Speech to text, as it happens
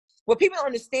what people don't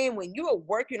understand, when you are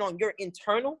working on your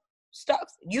internal stuff,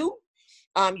 your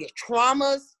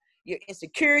traumas, your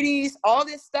insecurities, all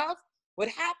this stuff, what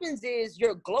happens is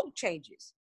your glow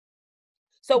changes.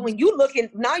 So when you're looking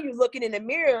in the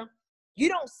mirror,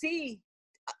 you're seeing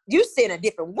a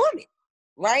different woman,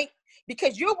 right?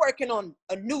 Because you're working on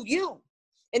a new you.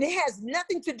 And it has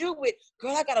nothing to do with,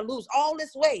 girl, I got to lose all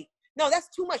this weight. No, that's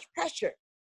too much pressure.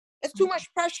 It's too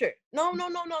much pressure. No.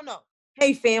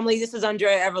 Hey, family, this is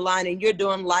Andrea Everline, and you're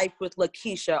doing Life with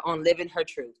LaKitia on Living Her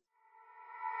Truth.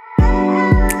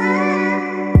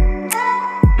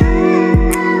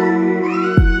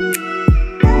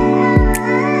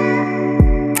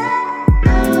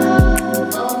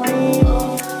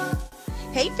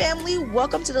 Hey family,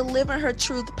 welcome to the Living Her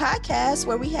Truth podcast,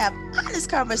 where we have honest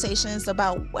conversations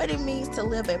about what it means to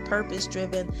live a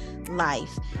purpose-driven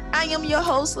life. I am your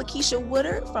host, LaKitia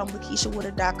Woodard from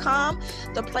LaKitiaWoodard.com,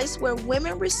 the place where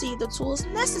women receive the tools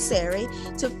necessary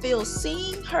to feel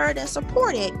seen, heard, and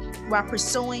supported while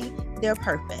pursuing their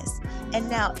purpose. And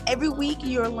now every week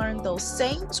you'll learn those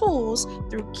same tools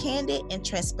through candid and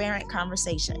transparent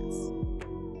conversations.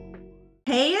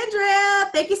 Hey,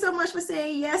 Andrea, thank you so much for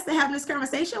saying yes to having this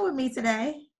conversation with me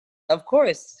today. Of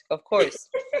course.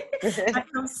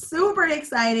 I'm super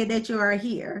excited that you are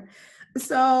here.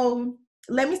 So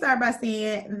let me start by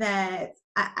saying that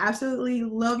I absolutely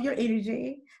love your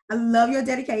energy. I love your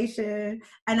dedication,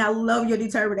 and I love your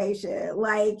determination.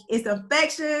 Like, it's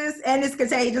infectious and it's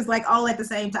contagious, like all at the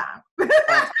same time.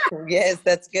 Yes,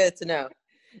 that's good to know.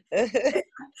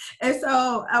 And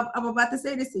so I'm about to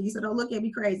say this to you, so don't look at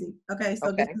me crazy. Okay. So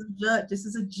okay. This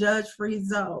is a judge-free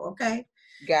zone. Okay.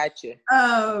 Gotcha.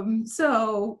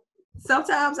 So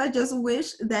sometimes I just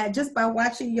wish that just by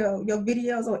watching your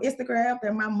videos on Instagram,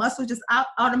 that my muscles just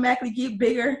automatically get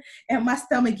bigger and my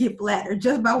stomach get flatter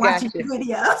just by watching your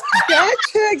videos.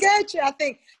 Gotcha. I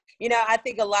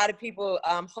think a lot of people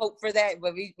hope for that,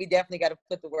 but we definitely got to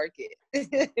put the work in.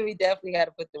 We definitely got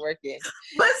to put the work in.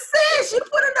 But sis, you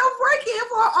put enough work in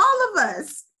for all of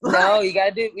us. No, you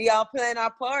got to we all playing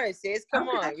our part, sis. Come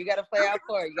on. We got to play our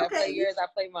part. You got to play yours, I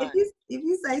play mine. If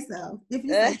you say so.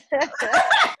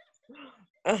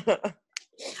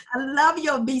 I love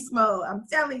your beast mode. I'm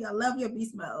telling you, I love your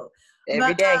beast mode.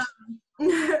 Every day.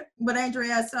 But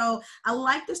Andrea, so I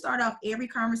like to start off every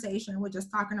conversation with just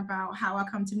talking about how I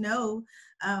come to know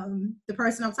the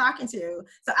person I'm talking to.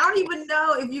 So I don't even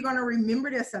know if you're going to remember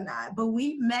this or not, but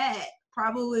we met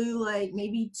probably like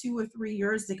maybe 2 or 3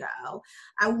 years ago.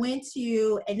 I went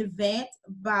to an event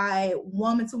by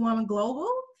Woman to Woman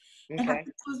Global. Okay.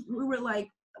 And we were like,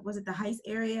 was it the Heights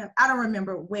area? I don't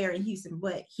remember where in Houston,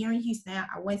 but here in Houston,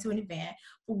 I went to an event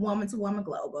for Woman to Woman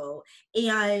Global.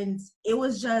 And it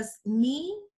was just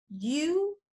me,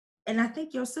 you, and I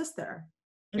think your sister,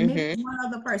 and maybe one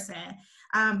other person,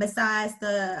 besides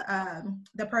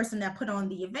the person that put on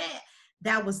the event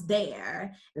that was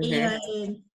there.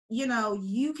 And,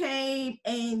 you came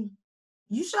and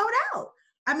you showed out.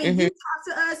 I mean, you talked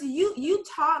to us, you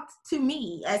talked to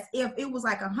me as if it was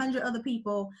like 100 other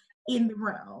people in the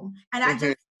room. And I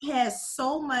just had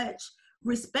so much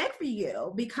respect for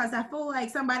you, because I feel like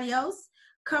somebody else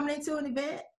coming into an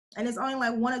event and there's only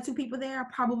like 1 or 2 people there,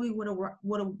 probably would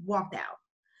have walked out.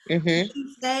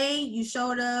 You stayed, you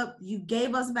showed up, you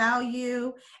gave us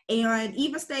value, and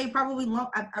even stayed probably long.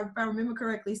 If I remember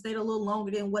correctly, stayed a little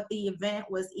longer than what the event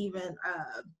was even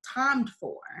timed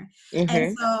for.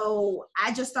 And so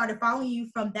I just started following you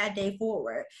from that day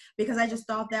forward, because I just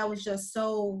thought that was just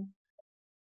so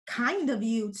kind of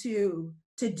you to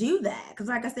do that, because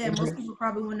like I said, most people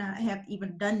probably would not have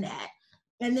even done that.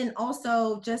 And then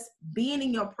also just being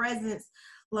in your presence,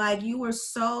 like, you were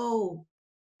so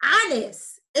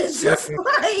honest. It's just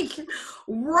like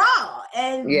raw,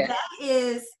 and that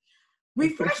is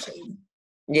refreshing.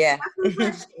 That's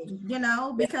refreshing,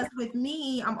 because with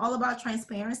me, I'm all about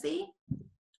transparency.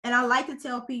 And I like to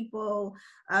tell people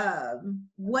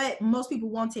what most people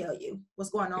won't tell you,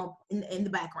 what's going on in the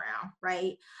background,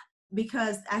 right?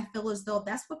 Because I feel as though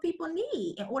that's what people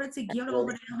need in order to get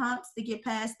over their humps, to get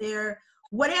past their,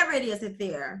 whatever it is that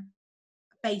they're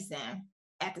facing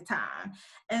at the time.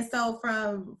 And so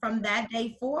from that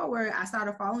day forward, I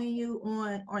started following you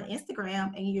on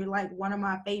Instagram, and you're like one of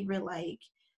my favorite like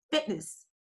fitness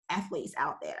athletes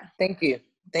out there. Thank you.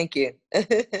 Thank you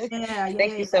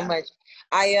so much.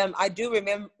 I do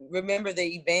remember the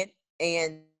event,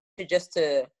 and just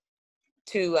to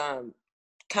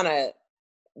kind of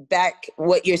back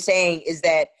what you're saying is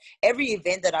that every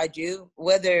event that I do,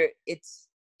 whether it's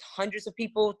hundreds of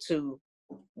people to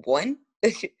one,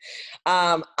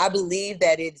 I believe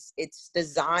that it's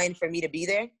designed for me to be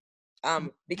there.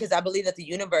 because I believe that the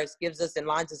universe gives us and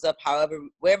lines us up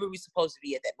wherever we're supposed to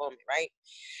be at that moment, right?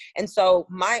 And so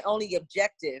my only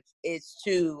objective is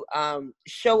to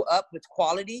show up with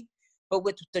quality, but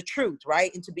with the truth,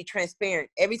 right? And to be transparent.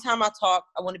 Every time I talk,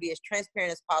 I want to be as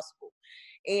transparent as possible.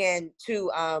 And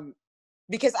to,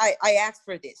 because I asked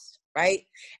for this, right?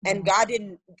 And God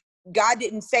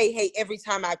didn't say, hey, every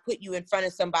time I put you in front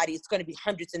of somebody, it's going to be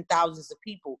hundreds and thousands of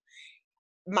people.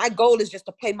 My goal is just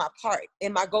to play my part,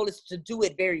 and my goal is to do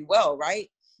it very well, right?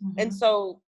 And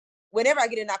so whenever I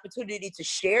get an opportunity to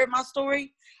share my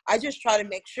story, I just try to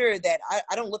make sure that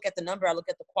I don't look at the number, I look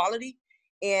at the quality,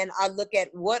 and I look at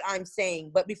what I'm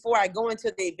saying. But before I go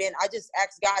into the event, I just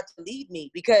ask God to lead me,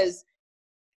 because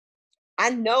I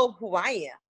know who I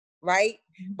am, right?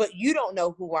 But you don't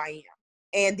know who I am.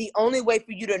 And the only way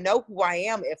for you to know who I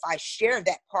am, if I share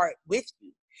that part with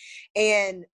you.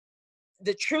 And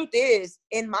the truth is,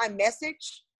 in my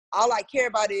message, all I care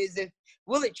about is,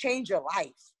 will it change your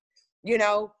life? You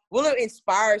know, will it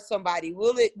inspire somebody?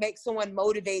 Will it make someone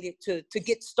motivated to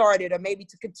get started, or maybe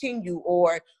to continue,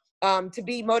 or to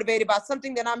be motivated by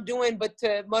something that I'm doing, but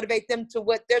to motivate them to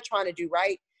what they're trying to do,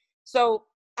 right? So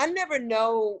I never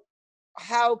know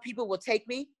how people will take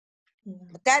me.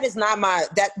 But that is not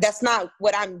that's not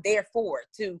what I'm there for,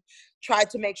 to try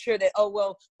to make sure that, oh,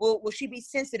 well, will she be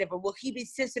sensitive, or will he be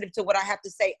sensitive to what I have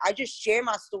to say? I just share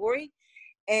my story,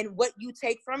 and what you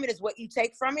take from it is what you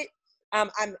take from it. And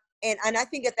I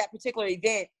think at that particular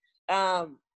event,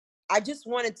 I just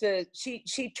wanted to,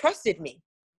 she trusted me,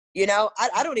 you know,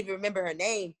 I don't even remember her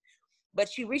name, but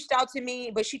she reached out to me,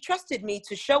 but she trusted me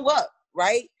to show up,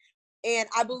 right? And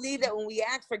I believe that when we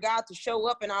ask for God to show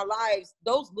up in our lives,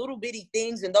 those little bitty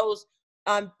things and those,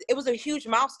 it was a huge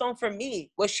milestone for me.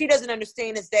 What she doesn't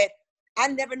understand is that I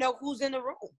never know who's in the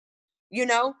room. You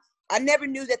know, I never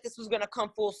knew that this was going to come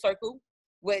full circle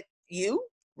with you,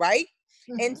 right?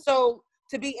 And so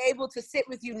to be able to sit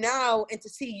with you now and to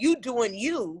see you doing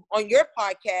you on your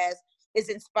podcast is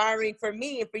inspiring for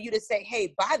me, and for you to say,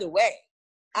 hey, by the way,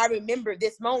 I remember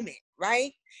this moment,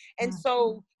 right? And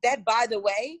so that, by the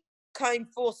way, came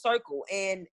full circle,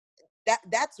 and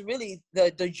that's really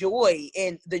the joy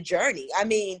in the journey. I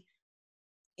mean,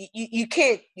 you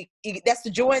can't, that's the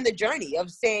joy in the journey of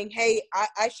saying, hey,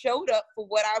 I showed up for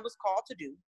what I was called to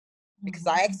do, because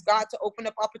I asked God to open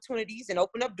up opportunities and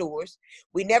open up doors.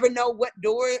 We never know what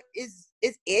door is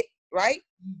it, right?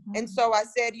 And so I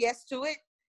said yes to it,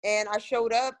 and I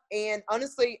showed up, and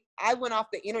honestly, I went off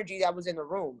the energy that was in the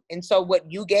room. And so what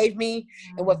you gave me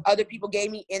and what other people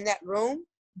gave me in that room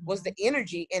was the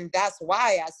energy, and that's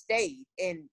why I stayed.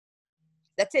 And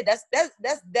that's it.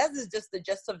 That is just the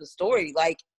gist of the story.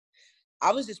 Like,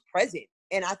 I was just present,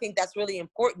 and I think that's really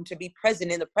important, to be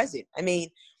present in the present. I mean,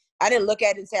 I didn't look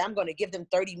at it and say, I'm going to give them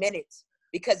 30 minutes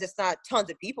because it's not tons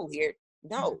of people here.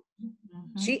 No,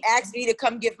 she asked me to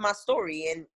come give my story,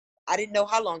 and I didn't know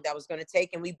how long that was going to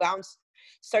take. And we bounced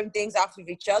certain things off of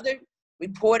each other. We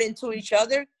poured into each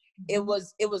other. It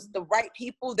was the right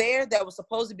people there that was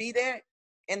supposed to be there.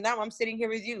 And now I'm sitting here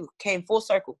with you. Came full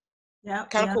circle. Yeah.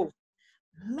 Kind of cool.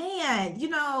 Man, you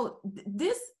know,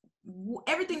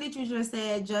 everything that you just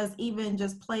said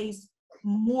just plays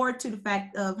more to the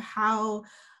fact of how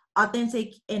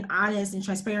authentic and honest and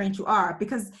transparent you are.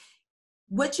 Because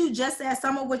what you just said,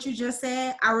 some of what you just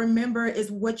said, I remember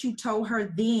is what you told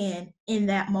her then in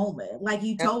that moment. Like,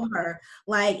 you told her,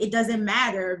 like, it doesn't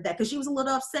matter that, because she was a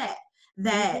little upset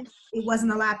that it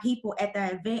wasn't a lot of people at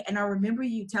that event. And I remember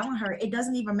you telling her, it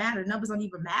doesn't even matter. Numbers don't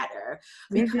even matter,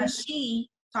 because she,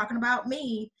 talking about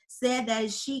me, said that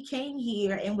she came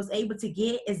here and was able to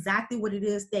get exactly what it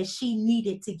is that she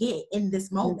needed to get in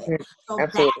this moment. So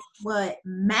that's what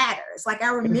matters. Like,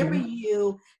 I remember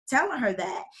you telling her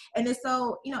that. And it's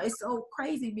so, you know, it's so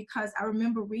crazy, because I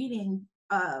remember reading,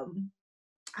 I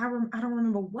don't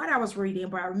remember what I was reading,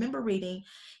 but I remember reading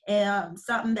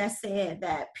something that said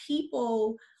that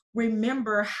people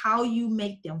remember how you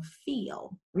make them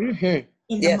feel in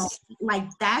the moment. Like,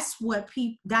 that's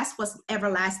what's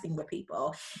everlasting with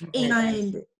people.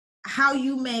 And how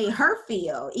you made her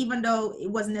feel, even though it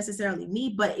wasn't necessarily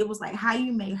me, but it was like how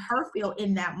you made her feel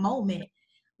in that moment,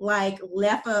 like,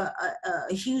 left a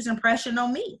huge impression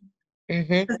on me.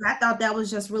 Because I thought that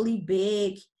was just really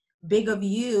big of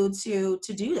you to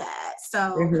do that.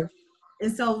 So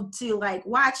and so to, like,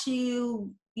 watch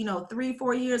you, you know,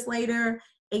 3-4 years later,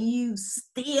 and you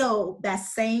still that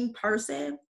same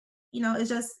person, you know, it's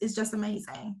just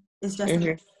amazing. It's just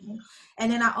amazing.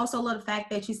 And then I also love the fact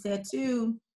that you said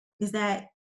too, is that,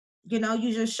 you know,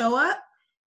 you just show up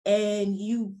and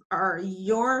you are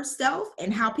yourself,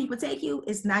 and how people take you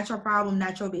is not your problem,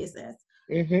 not your business.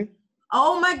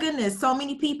 Oh my goodness. So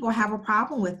many people have a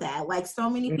problem with that. Like so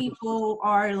many Mm-hmm. people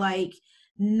are like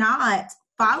not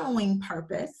following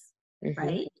purpose, Mm-hmm.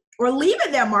 right? Or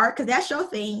leaving their mark, because that's your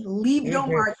thing. Leave your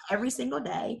Mm-hmm. mark every single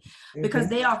day because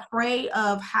Mm-hmm. they are afraid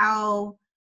of how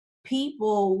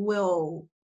people will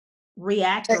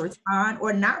react or respond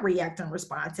or not react and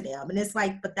respond to them. And it's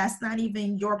like, but that's not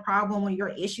even your problem or your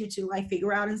issue to like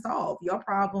figure out and solve. Your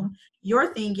problem,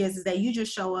 your thing is that you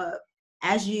just show up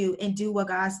as you and do what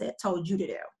God said told you to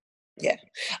do. Yeah.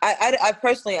 I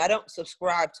personally, I don't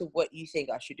subscribe to what you think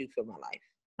I should do for my life.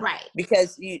 Right.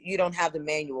 Because you don't have the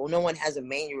manual. No one has a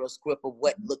manual script of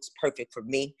what looks perfect for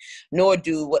me, nor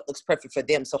do what looks perfect for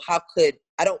them. So how could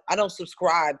I don't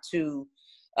subscribe to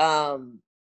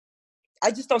I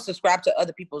just don't subscribe to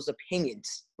other people's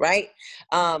opinions, right?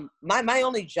 My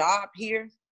only job here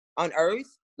on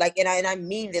earth, like, and I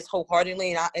mean this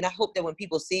wholeheartedly, and I hope that when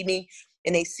people see me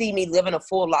and they see me living a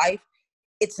full life,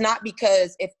 it's not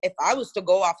because if I was to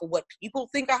go off of what people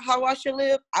think how I should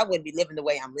live, I wouldn't be living the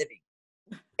way I'm living.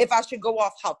 If I should go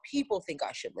off how people think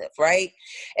I should live, right?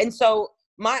 And so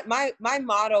my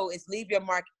motto is leave your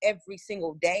mark every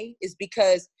single day, is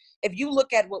because if you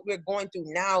look at what we're going through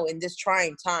now in this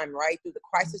trying time, right, through the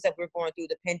crisis that we're going through,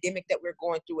 the pandemic that we're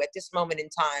going through at this moment in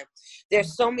time,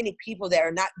 there's so many people that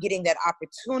are not getting that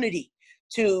opportunity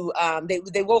to,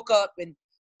 they woke up and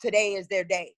today is their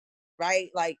day, right?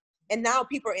 Like, and now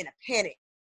people are in a panic.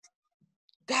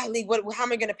 Golly, how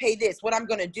am I going to pay this? What I'm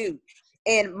going to do?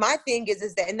 And my thing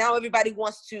is that, and now everybody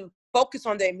wants to focus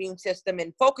on their immune system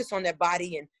and focus on their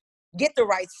body and get the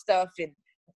right stuff. And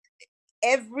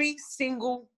every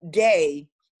single day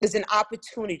is an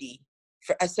opportunity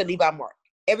for us to leave our mark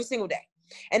every single day.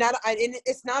 And and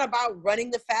it's not about running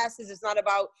the fastest. It's not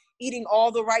about eating all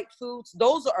the right foods.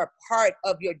 Those are a part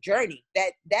of your journey.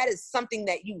 That is something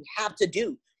that you have to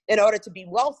do in order to be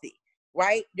wealthy,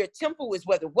 right? Your temple is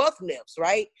where the wealth lives,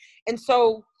 right? And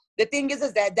so the thing is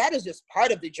that is just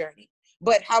part of the journey.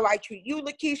 But how I treat you,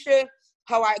 LaKitia,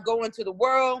 how I go into the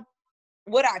world,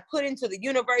 what I put into the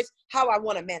universe, how I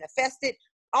want to manifest it,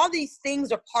 all these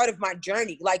things are part of my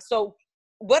journey. Like, so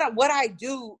what I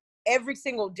do every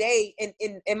single day,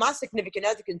 and my significant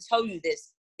other can tell you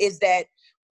this, is that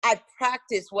I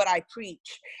practice what I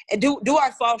preach. And do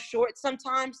I fall short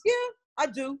sometimes? Yeah, I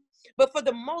do. But for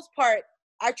the most part,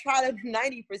 I try to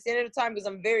 90% of the time, because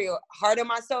I'm very hard on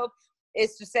myself,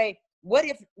 is to say, what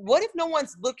if no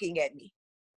one's looking at me,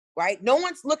 right? No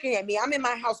one's looking at me. I'm in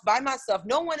my house by myself.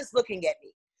 No one is looking at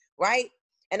me, right?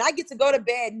 And I get to go to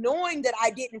bed knowing that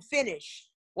I didn't finish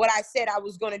what I said I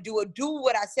was going to do, or do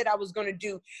what I said I was going to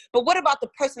do. But what about the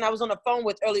person I was on the phone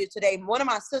with earlier today, one of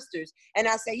my sisters, and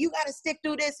I say, you got to stick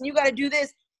through this and you got to do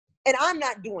this, and I'm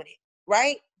not doing it,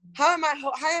 right? How am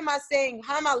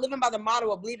I living by the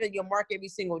motto of leaving your mark every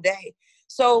single day?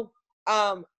 So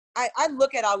I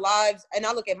look at our lives, and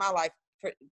I look at my life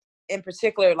in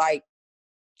particular, like,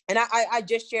 and I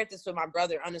just shared this with my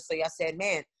brother, honestly. I said,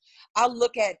 man, I'll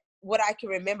look at what I can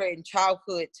remember in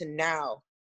childhood to now,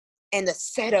 and the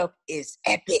setup is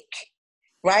epic,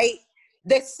 right?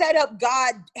 The setup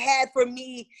God had for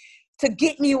me to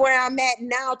get me where I'm at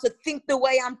now, to think the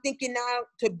way I'm thinking now,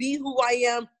 to be who I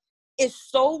am, is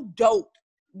so dope,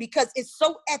 because it's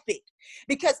so epic.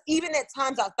 Because even at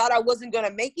times I thought I wasn't going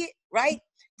to make it, right?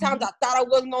 Times I thought I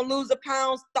wasn't going to lose the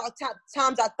pounds.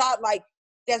 Times I thought, like,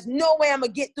 there's no way I'm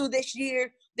going to get through this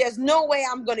year. There's no way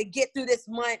I'm going to get through this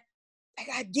month. Like,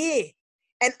 I did.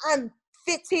 And I'm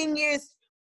 15 years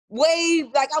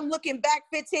like, I'm looking back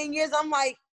 15 years, I'm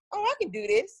like, oh, I can do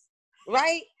this,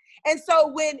 right? And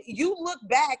so when you look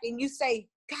back and you say,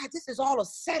 God, this is all a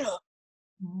setup,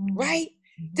 right?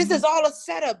 This is all a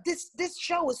setup. This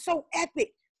show is so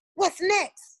epic. What's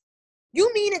next?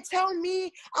 You mean to tell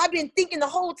me I've been thinking the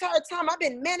whole entire time, I've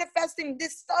been manifesting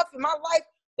this stuff in my life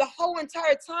the whole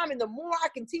entire time, and the more I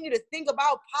continue to think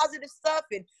about positive stuff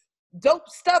and dope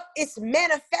stuff, it's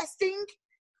manifesting?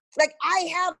 Like, I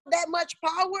have that much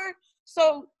power?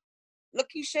 So,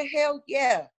 LaKitia, hell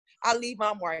yeah, I leave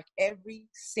my mark every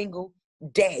single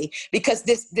day, because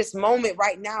this moment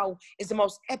right now is the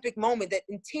most epic moment that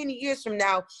in 10 years from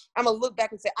now, I'm going to look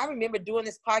back and say, I remember doing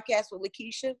this podcast with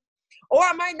LaKitia, or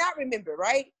I might not remember,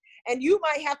 right? And you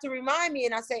might have to remind me,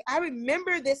 and I say, I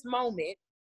remember this moment,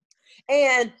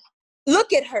 and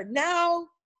look at her now.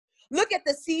 Look at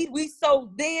the seed we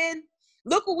sowed then.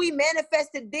 Look what we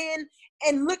manifested then,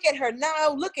 and look at her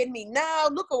now. Look at me now.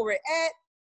 Look where we're at.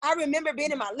 I remember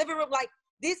being in my living room like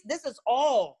this is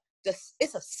all it's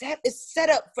set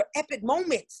up for epic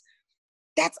moments.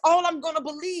 That's all I'm going to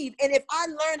believe. And if I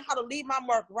learn how to leave my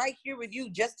mark right here with you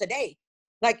just today,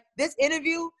 like this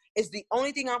interview is the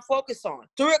only thing I'm focused on.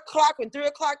 3 o'clock, when 3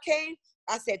 o'clock came,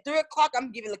 I said, 3 o'clock,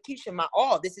 I'm giving LaKitia my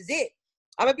all. This is it.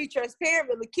 I'm going to be transparent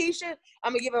with LaKitia.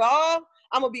 I'm going to give her all.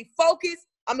 I'm going to be focused.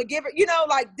 I'm going to give her,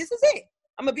 this is it.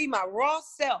 I'm going to be my raw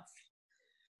self.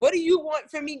 What do you want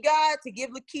from me, God? To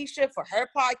give LaKitia for her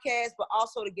podcast, but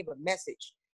also to give a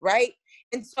message, right?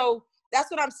 And so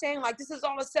that's what I'm saying. Like, this is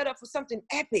all a setup for something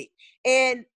epic.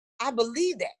 And I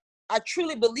believe that. I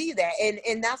truly believe that.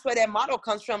 And that's where that motto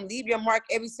comes from. Leave your mark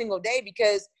every single day,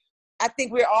 because I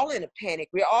think we're all in a panic.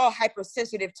 We're all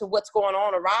hypersensitive to what's going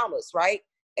on around us, right?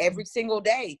 Every single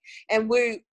day. And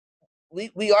we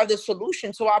are the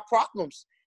solution to our problems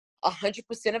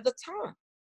 100% of the time,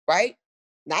 right?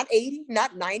 Not 80,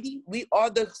 not 90. We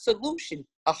are the solution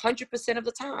 100% of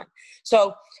the time.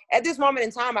 So at this moment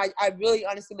in time, I really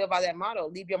honestly live by that motto: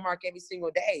 leave your mark every single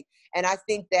day. And I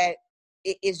think that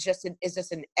it's just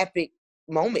an epic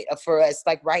moment for us.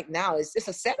 Like right now, it's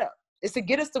a setup. It's to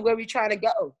get us to where we're trying to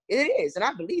go. It is. And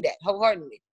I believe that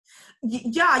wholeheartedly.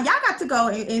 Y'all got to go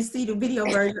and see the video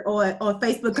version on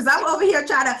Facebook, because I'm over here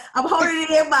I'm holding it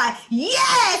in my,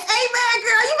 yes, amen,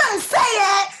 girl, you better say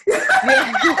that.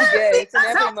 Yeah, it's an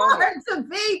epic moment. To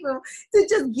people to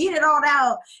just get it all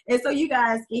out, and so you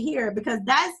guys can hear it, because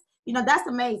that's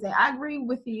amazing. I agree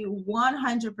with you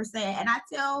 100%. And I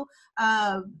tell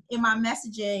in my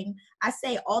messaging, I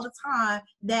say all the time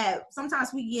that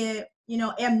sometimes we get,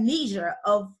 amnesia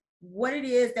of what it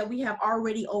is that we have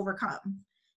already overcome.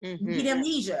 Mm-hmm. We get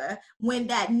amnesia when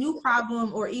that new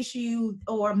problem or issue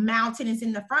or mountain is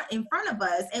in front of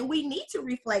us, and we need to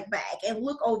reflect back and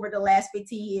look over the last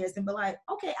 15 years and be like,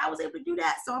 okay, I was able to do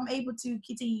that, so I'm able to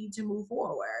continue to move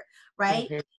forward, right?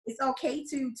 Mm-hmm. It's okay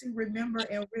to remember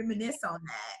and reminisce on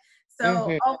that. So,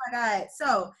 mm-hmm. Oh my God.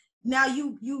 So now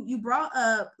you brought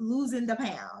up losing the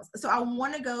pounds. So I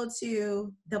want to go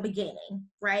to the beginning,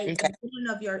 right? Okay. The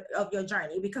beginning of your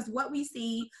journey, because what we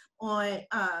see on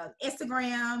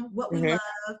Instagram, what we mm-hmm.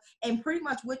 love, and pretty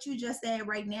much what you just said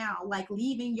right now, like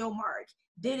leaving your mark,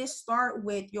 did it start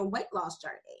with your weight loss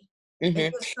journey?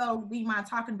 Mm-hmm. So we mind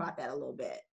talking about that a little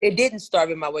bit? It didn't start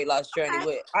with my weight loss journey.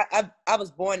 Okay. I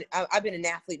was born, I've been an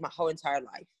athlete my whole entire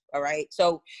life. All right.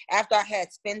 So after I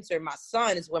had Spencer, my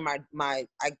son, is when I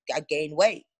gained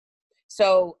weight.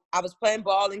 So I was playing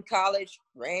ball in college,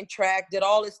 ran track, did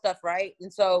all this stuff. Right.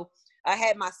 And so I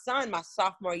had my son my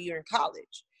sophomore year in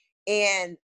college,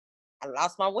 and I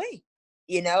lost my weight.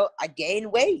 I gained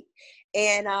weight.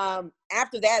 And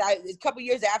after that, a couple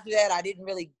years after that, I didn't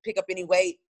really pick up any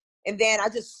weight. And then I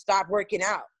just stopped working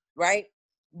out. Right.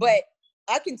 But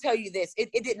I can tell you this,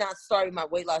 it did not start with my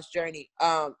weight loss journey.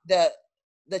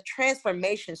 The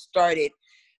transformation started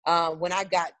when I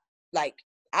got,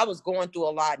 I was going through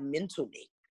a lot mentally,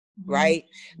 right?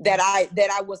 Mm-hmm. That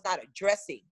I was not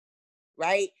addressing,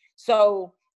 right?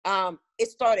 So it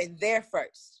started there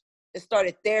first.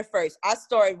 I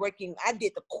started working. I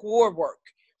did the core work.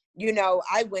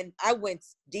 I went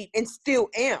deep, and still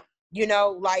am.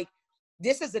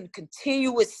 This is a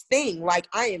continuous thing.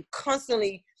 I am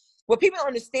constantly. What people don't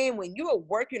understand, when you are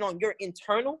working on your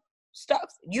internal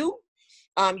stuff, your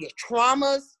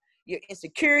traumas, your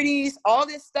insecurities, all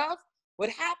this stuff, what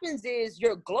happens is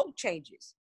your glow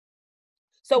changes.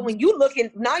 So when you're looking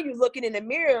in the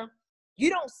mirror,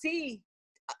 you're seeing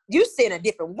a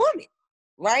different woman,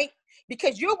 right?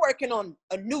 Because you're working on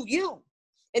a new you.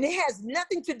 And it has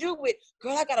nothing to do with,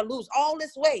 girl, I got to lose all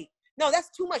this weight. No, that's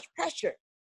too much pressure.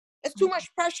 It's too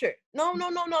much pressure. No.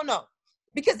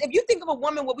 Because if you think of a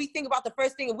woman, what we think about the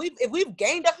first thing, if we've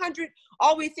gained 100,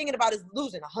 all we're thinking about is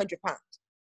losing 100 pounds.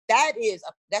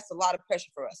 That's a lot of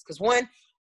pressure for us. Because one,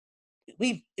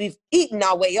 we've eaten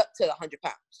our way up to 100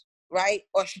 pounds, right?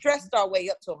 Or stressed our way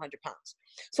up to 100 pounds.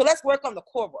 So let's work on the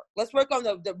core work. Let's work on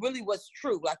the really what's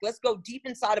true. Let's go deep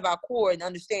inside of our core and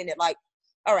understand that,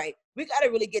 all right, we got to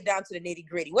really get down to the nitty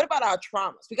gritty. What about our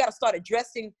traumas? We got to start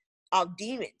addressing our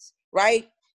demons, right?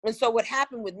 And so what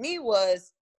happened with me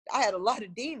was, I had a lot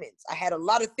of demons. I had a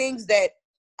lot of things that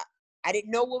I didn't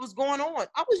know what was going on.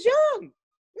 I was young,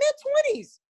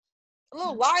 mid-20s, a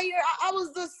little liar. I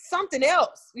was just something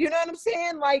else. You know what I'm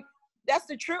saying? That's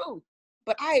the truth.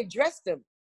 But I addressed them.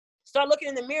 Start looking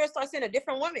in the mirror, start seeing a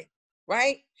different woman,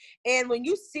 right? And when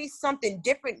you see something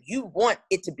different, you want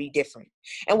it to be different.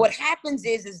 And what happens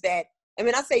is that,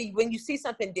 I say when you see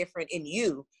something different in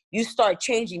you, you start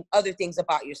changing other things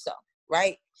about yourself,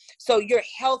 right? So your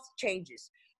health changes.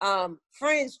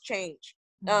 Friends change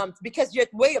because your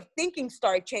way of thinking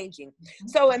started changing. Mm-hmm.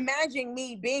 So imagine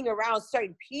me being around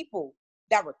certain people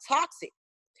that were toxic,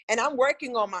 and I'm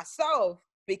working on myself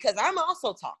because I'm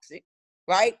also toxic,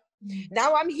 right? Mm-hmm.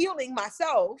 Now I'm healing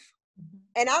myself,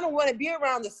 and I don't want to be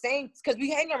around the same, because we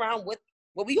hang around with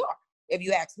what we are, if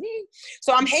you ask me.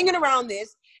 So I'm hanging around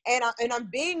this, and I'm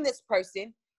being this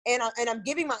person, and I'm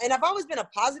giving and I've always been a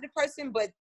positive person, but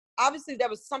obviously there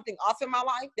was something off in my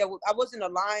life that I wasn't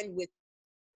aligned with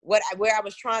where I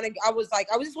was trying to. I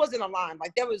just wasn't aligned.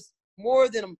 Like there was more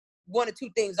than 1 or 2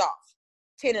 things off,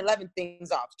 10, 11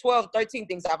 things off, 12, 13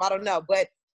 things off. I don't know, but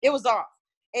it was off.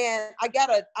 And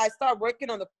I started working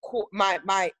on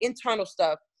my internal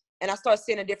stuff, and I started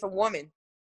seeing a different woman,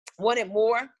 wanted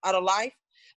more out of life,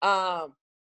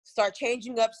 start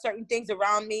changing up certain things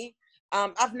around me.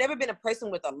 I've never been a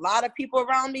person with a lot of people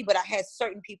around me, but I had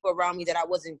certain people around me that I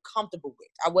wasn't comfortable with.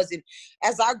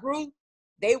 As I grew,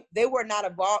 they were not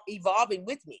evolving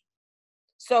with me.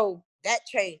 So that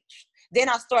changed. Then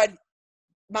I started,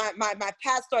 my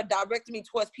path started directing me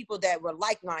towards people that were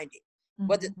like-minded.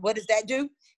 Mm-hmm. What does that do?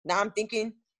 Now I'm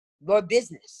thinking more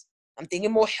business. I'm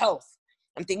thinking more health.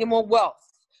 I'm thinking more wealth.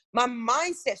 My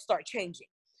mindset started changing.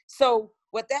 So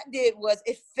what that did was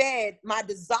it fed my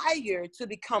desire to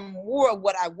become more of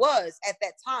what I was at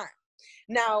that time.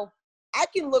 Now, I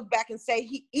can look back and say,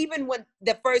 even when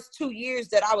the first 2 years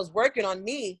that I was working on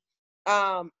me,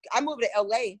 I moved to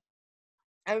LA.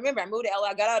 I remember I moved to LA.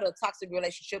 I got out of a toxic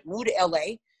relationship, moved to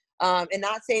LA, and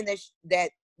not saying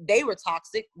that they were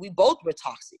toxic. We both were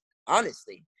toxic,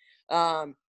 honestly.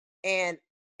 And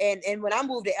when I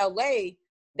moved to LA,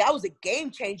 that was a game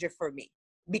changer for me,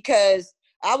 because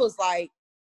I was like,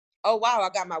 oh, wow, I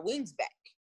got my wings back,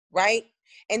 right?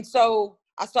 And so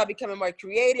I started becoming more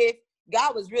creative.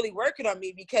 God was really working on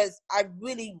me, because I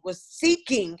really was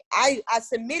seeking. I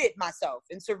submitted myself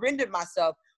and surrendered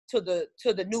myself to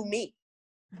the new me,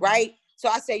 right? So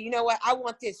I said, you know what? I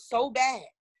want this so bad,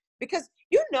 because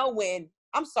when,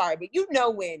 I'm sorry, but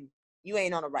when you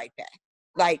ain't on the right path,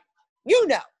 like,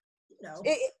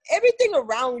 everything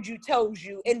around you tells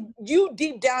you, and you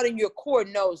deep down in your core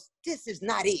knows this is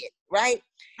not it, right?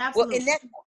 Absolutely. Well, and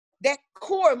that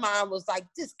core of mine was like,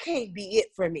 this can't be it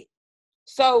for me.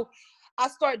 So I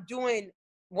started doing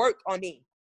work on me.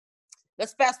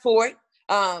 Let's fast forward.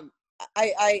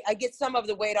 I get some of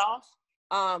the weight off.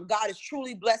 God is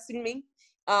truly blessing me.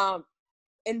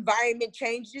 Environment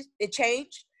changed.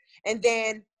 And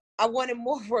then I wanted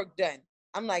more work done.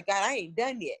 I'm like, God, I ain't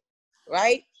done yet,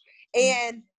 right?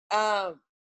 And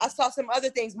I saw some other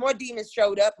things. More demons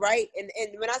showed up, right? And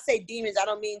when I say demons, I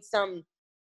don't mean some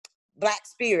black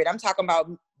spirit. I'm talking about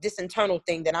this internal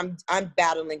thing that I'm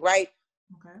battling, right?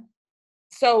 Okay.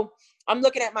 So I'm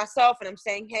looking at myself and I'm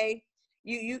saying, hey,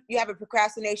 you have a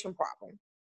procrastination problem,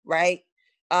 right?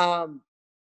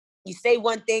 You say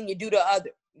one thing, you do the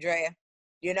other, Andrea.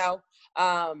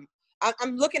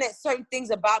 I'm looking at certain things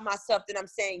about myself that I'm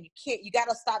saying, you got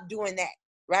to stop doing that,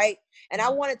 right? And I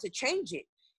wanted to change it.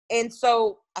 And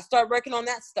so I started working on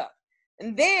that stuff.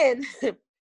 And then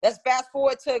let's fast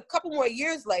forward to a couple more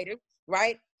years later,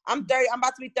 right? I'm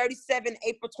about to be 37,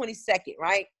 April 22nd,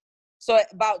 right? So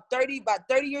about 30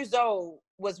 years old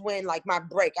was when, like, my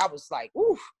break, I was like,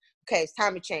 ooh, okay, it's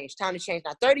time to change. Now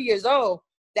 30 years old,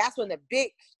 that's when the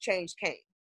big change came.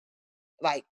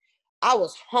 Like, I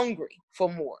was hungry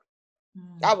for more.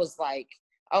 I was like,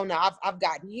 oh no, I've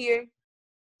gotten here.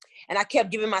 And I kept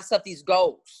giving myself these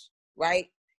goals, right?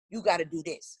 You got to do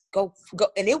this. Go.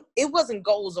 And it wasn't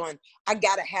goals on, I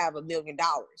got to have $1 million.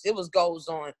 It was goals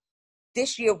on,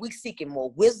 this year we seeking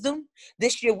more wisdom.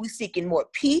 This year we seeking more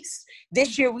peace.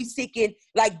 This year we seeking,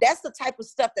 like, that's the type of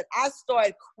stuff that I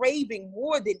started craving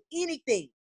more than anything,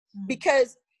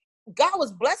 because God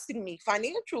was blessing me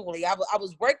financially. I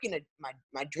was working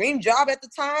my dream job at the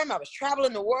time. I was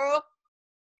traveling the world.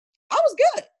 I was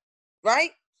good,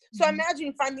 right? So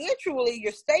imagine financially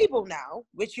you're stable now,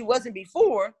 which you wasn't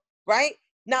before, right?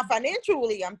 Now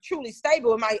financially I'm truly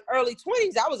stable. In my early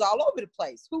 20s, I was all over the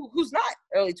place. Who's not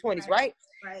early 20s, right?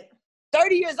 Right.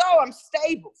 30 years old, I'm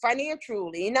stable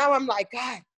financially. And now I'm like,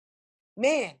 God,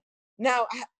 man, now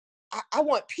I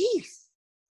want peace.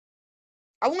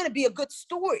 I want to be a good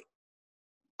steward.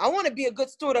 I want to be a good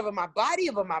steward over my body,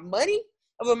 over my money,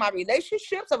 over my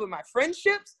relationships, over my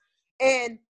friendships.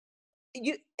 And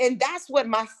that's what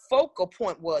my focal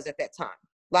point was at that time.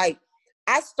 Like,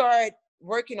 I started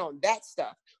working on that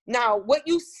stuff. Now, what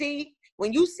you see,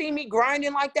 when you see me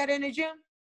grinding like that in the gym,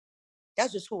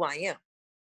 that's just who I am.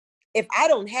 If I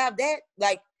don't have that,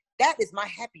 like, that is my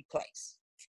happy place.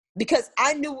 Because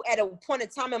I knew at a point in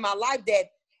time in my life that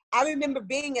I remember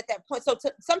being at that point. So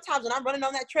sometimes when I'm running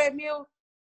on that treadmill,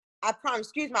 I promise,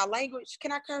 excuse my language.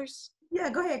 Can I curse? Yeah,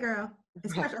 go ahead, girl.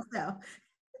 Express yourself.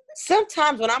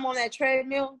 Sometimes when I'm on that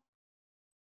treadmill,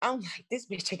 I'm like, this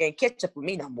bitch can't catch up with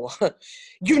me no more.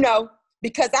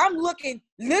 Because I'm looking,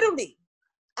 literally,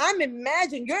 I'm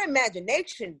imagining, your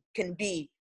imagination can be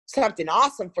something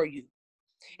awesome for you.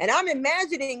 And I'm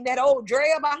imagining that old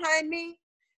Drea behind me.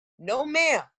 No,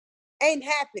 ma'am, ain't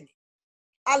happening.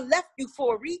 I left you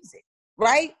for a reason,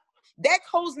 right? That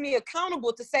holds me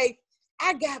accountable to say,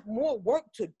 I got more work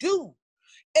to do.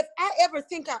 If I ever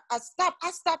think I stop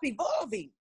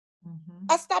evolving. Mm-hmm.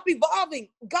 I stop evolving.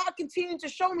 God continues to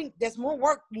show me there's more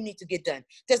work you need to get done.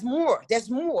 There's more.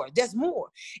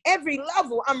 Every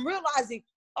level, I'm realizing,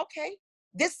 okay,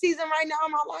 this season right now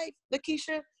in my life,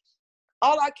 LaKitia,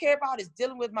 all I care about is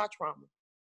dealing with my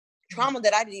trauma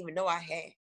that I didn't even know I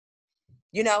had.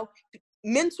 You know,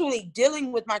 mentally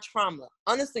dealing with my trauma,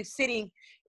 honestly sitting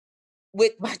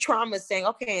with my trauma saying,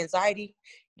 okay, anxiety,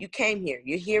 you came here.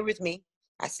 You're here with me.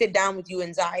 I sit down with you,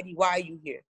 anxiety. Why are you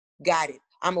here? Got it.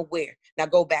 I'm aware. Now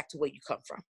go back to where you come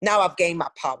from. Now I've gained my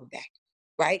power back,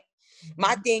 right? Mm-hmm.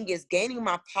 My thing is gaining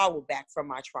my power back from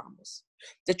my traumas.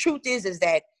 The truth is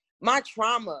that my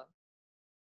trauma,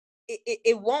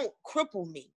 it won't cripple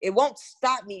me. It won't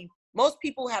stop me. Most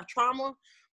people have trauma,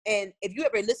 and if you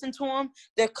ever listen to them,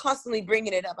 they're constantly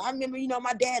bringing it up. I remember,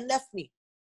 my dad left me.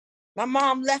 My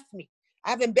mom left me.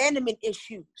 I have abandonment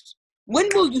issues. When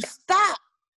will you stop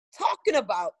talking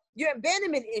about your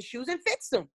abandonment issues and fix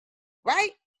them,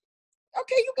 right?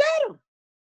 Okay, you got them.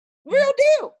 Real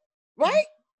deal, right?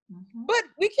 Mm-hmm. But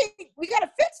we got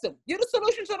to fix them. You're the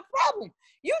solution to the problem.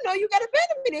 You got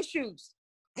abandonment issues.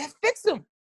 Let's fix them,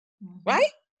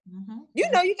 right? Mm-hmm. You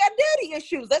got daddy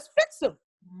issues. Let's fix them.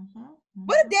 Mm-hmm.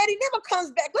 What if daddy never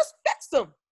comes back? Let's fix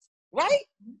them, right?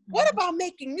 Mm-hmm. What about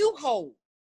making you whole,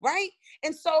 right?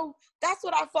 And so that's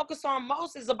what I focus on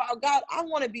most is about, God, I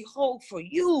want to be whole for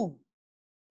you.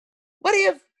 What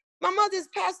if my mother's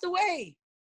passed away?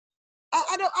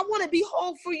 I want to be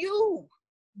whole for you.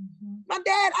 Mm-hmm. My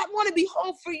dad, I want to be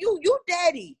whole for you. You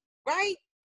daddy, right?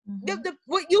 Mm-hmm.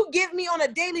 What you give me on a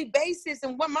daily basis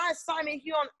and what my assignment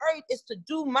here on earth is to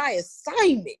do my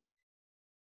assignment.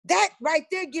 That right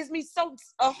there gives me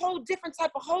a whole different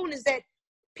type of wholeness that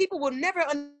people will never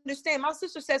understand. My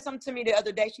sister said something to me the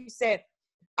other day. She said,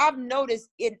 I've noticed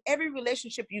in every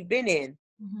relationship you've been in,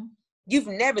 mm-hmm. you've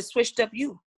never switched up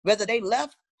you, whether they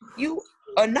left you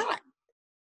or not.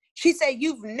 She said,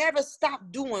 you've never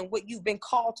stopped doing what you've been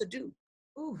called to do.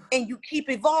 Ooh. And you keep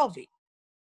evolving.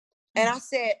 And I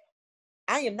said,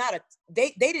 I am not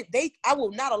I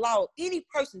will not allow any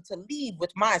person to leave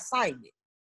with my assignment.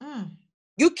 Mm.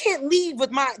 You can't leave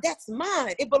with that's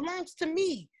mine. It belongs to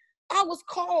me. I was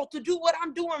called to do what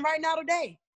I'm doing right now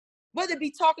today. Whether it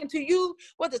be talking to you,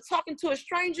 whether talking to a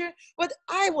stranger, whether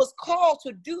I was called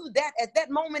to do that at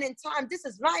that moment in time. This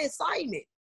is my assignment.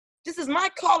 This is my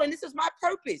calling. This is my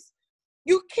purpose.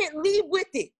 You can't leave with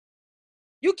it.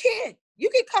 You can't. You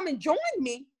can come and join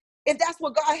me if that's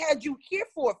what God had you here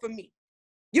for me.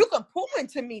 You can pour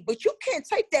into me, but you can't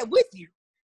take that with you.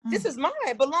 Mm. This is mine.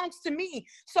 It belongs to me.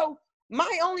 So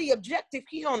my only objective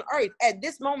here on earth at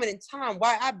this moment in time,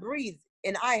 while I breathe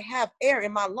and I have air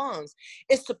in my lungs,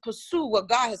 is to pursue what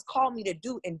God has called me to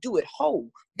do and do it whole.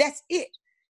 That's it.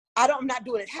 I'm not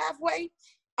doing it halfway.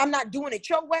 I'm not doing it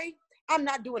your way. I'm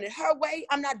not doing it her way.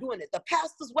 I'm not doing it the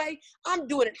pastor's way. I'm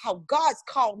doing it how God's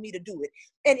called me to do it.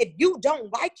 And if you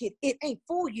don't like it, it ain't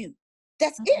for you.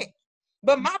 That's mm-hmm. it.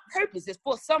 But my purpose is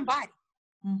for somebody.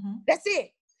 Mm-hmm. That's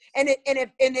it. And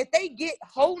if they get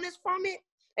wholeness from it,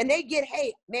 and they get,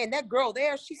 hey, man, that girl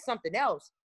there, she's something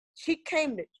else. She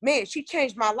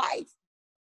changed my life.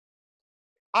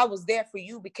 I was there for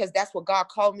you because that's what God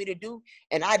called me to do.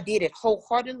 And I did it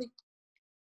wholeheartedly.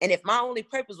 And if my only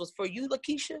purpose was for you,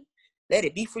 LaKitia, let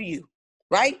it be for you,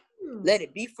 right? Let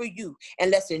it be for you. And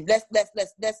let's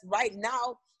right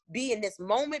now be in this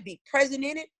moment, be present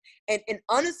in it, and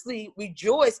honestly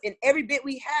rejoice in every bit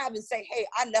we have and say, hey,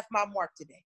 I left my mark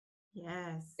today.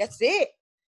 Yes. That's it.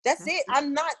 That's it.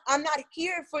 I'm not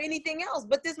here for anything else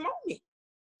but this moment.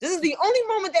 This is the only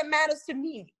moment that matters to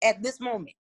me at this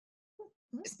moment.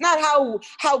 It's not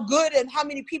how good and how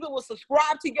many people will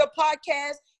subscribe to your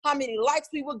podcast, how many likes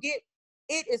we will get.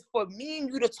 It is for me and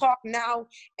you to talk now.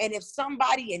 And if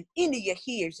somebody in India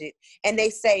hears it and they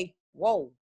say,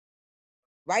 whoa,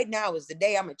 right now is the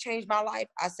day I'm going to change my life,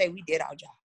 I say we did our job.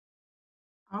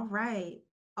 All right.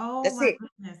 Oh, that's my it.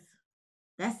 goodness.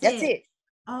 That's it.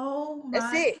 Oh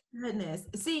my goodness.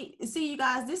 See, you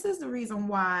guys, this is the reason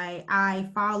why I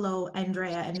follow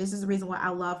Andrea, and this is the reason why I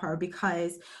love her,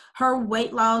 because her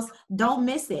weight loss, don't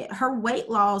miss it. Her weight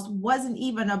loss wasn't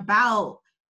even about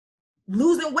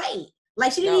losing weight.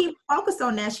 Like, she didn't even focus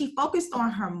on that. She focused on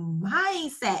her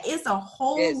mindset. It's a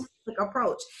whole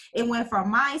approach. It went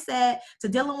from mindset to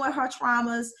dealing with her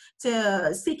traumas,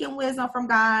 to seeking wisdom from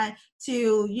God,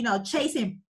 to,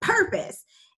 chasing purpose.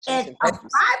 And a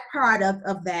byproduct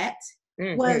of that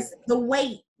was the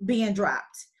weight being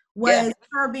dropped, was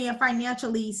her being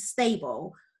financially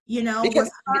stable,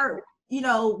 was her,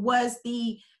 was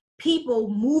the people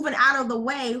moving out of the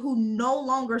way who no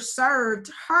longer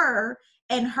served her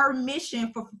and her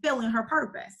mission for fulfilling her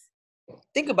purpose.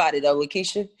 Think about it though,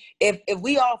 LaKitia. If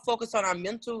we all focus on our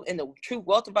mental and the true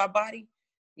wealth of our body,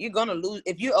 you're gonna lose.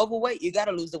 If you're overweight, you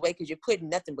gotta lose the weight because you're putting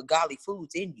nothing but godly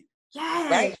foods in you.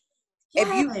 Yes. Right?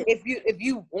 Yes. If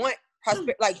you want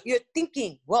prosperity, like you're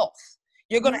thinking wealth,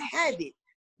 you're gonna have it.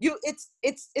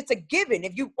 It's a given.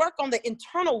 If you work on the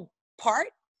internal part,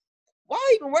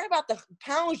 why even worry about the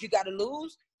pounds you gotta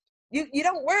lose? You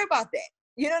don't worry about that.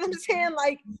 You know what I'm saying?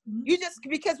 Like you just,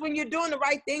 because when you're doing the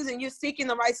right things and you're seeking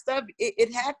the right stuff,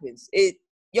 it happens.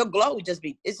 Your glow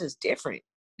it's just different.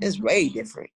 It's way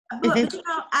different. But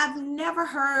I've never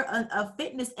heard a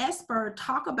fitness expert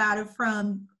talk about it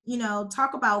from,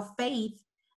 talk about faith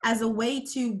as a way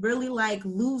to really like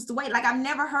lose the weight. Like I've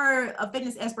never heard a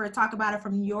fitness expert talk about it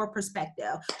from your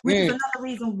perspective, which is another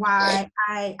reason why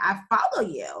I follow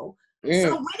you.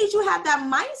 So when did you have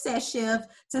that mindset shift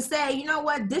to say, you know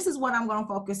what, this is what I'm going to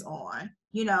focus on?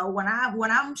 When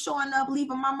I'm showing up,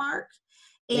 leaving my mark,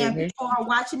 and people are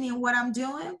watching me and what I'm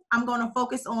doing, I'm going to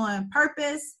focus on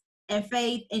purpose and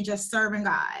faith and just serving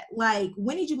God. Like,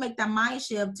 when did you make that mind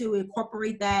shift to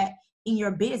incorporate that in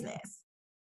your business?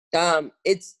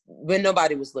 It's when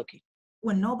nobody was looking.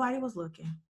 When nobody was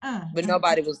looking. When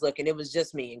nobody was looking, it was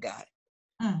just me and God.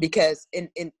 Because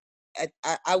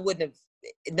I wouldn't have.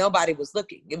 Nobody was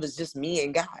looking. It was just me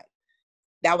and God.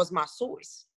 That was my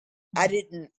source. I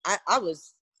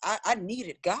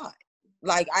needed God.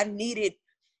 Like I needed,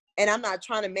 and I'm not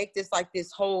trying to make this like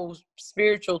this whole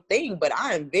spiritual thing, but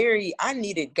I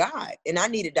needed God and I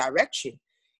needed direction.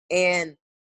 And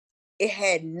it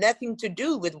had nothing to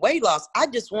do with weight loss. I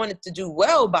just wanted to do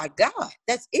well by God.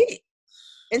 That's it.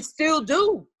 And still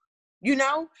do,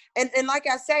 and like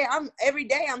I say, every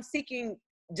day I'm seeking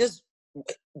just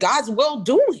God's well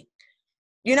doing.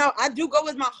 I do go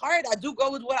with my heart. I do go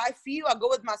with what I feel. I go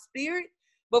with my spirit.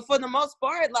 But for the most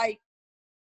part, like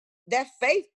that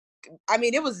faith, I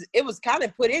mean, it was kind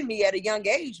of put in me at a young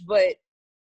age, but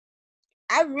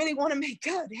I really want to make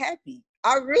God happy.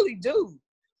 I really do.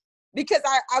 Because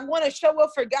I want to show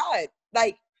up for God.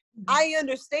 Like, I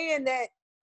understand that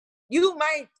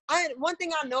one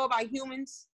thing I know about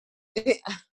humans,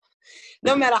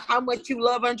 no matter how much you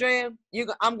love Andrea,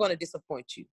 I'm going to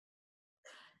disappoint you.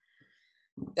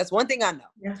 That's one thing I know.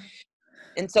 Yeah.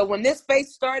 And so when this faith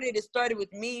started, it started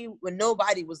with me when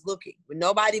nobody was looking, when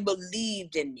nobody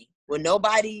believed in me, when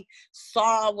nobody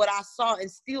saw what I saw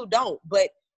and still don't. But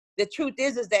the truth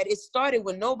is that it started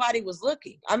when nobody was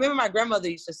looking. I remember my grandmother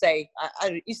used to say,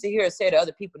 I used to hear her say to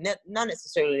other people, not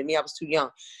necessarily to me, I was too young.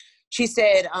 She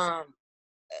said, I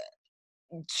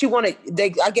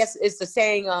guess it's the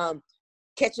saying,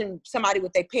 catching somebody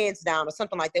with their pants down or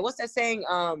something like that. What's that saying?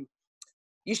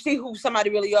 You see who somebody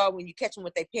really are when you catch them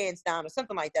with their pants down or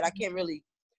something like that. I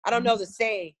don't know the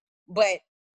saying, but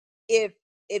if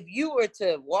you were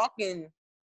to walk in,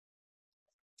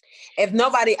 if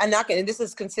nobody, and this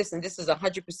is consistent, this is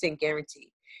 100%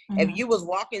 guaranteed. If you was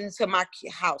walking into my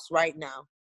house right now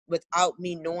without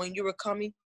me knowing you were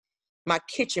coming, my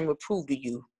kitchen would prove to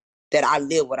you that I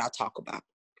live what I talk about.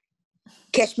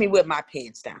 Catch me with my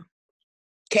pants down.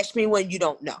 Catch me when you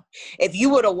don't know. If you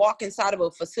were to walk inside of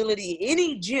a facility,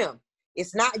 any gym,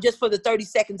 it's not just for the 30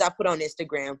 seconds I put on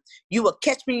Instagram. You will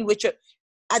catch me with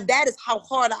that is how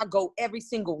hard I go every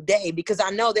single day, because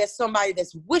I know there's somebody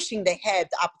that's wishing they had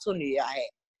the opportunity I had.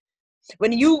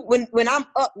 When I'm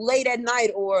up late at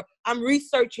night or I'm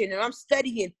researching and I'm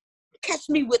studying, catch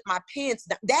me with my pants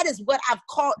down. That is what I've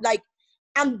called, like,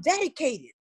 I'm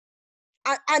dedicated.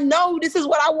 I know this is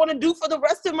what I want to do for the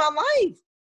rest of my life.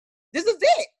 This is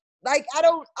it. Like, I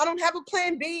don't have a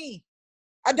plan B.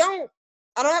 I don't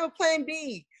have a plan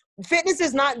B. Fitness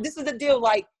is not, this is the deal.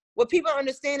 Like, what people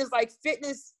understand is like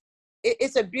fitness,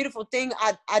 it's a beautiful thing.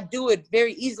 I do it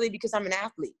very easily because I'm an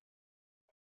athlete.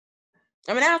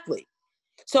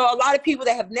 So a lot of people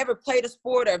that have never played a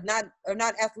sport or are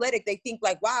not athletic, they think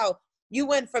like, wow, you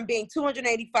went from being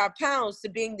 285 pounds to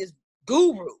being this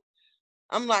guru.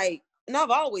 I'm like, and I've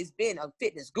always been a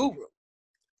fitness guru.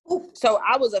 So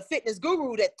I was a fitness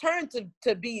guru that turned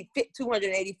to be fit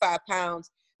 285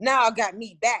 pounds. Now I got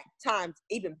me back times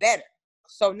even better.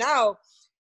 So now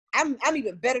I'm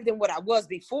even better than what I was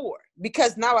before,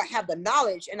 because now I have the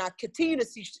knowledge and I continue to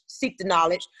seek the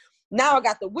knowledge. Now I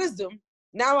got the wisdom.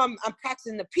 Now I'm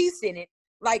practicing the peace in it.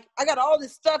 Like, I got all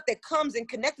this stuff that comes and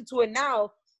connected to it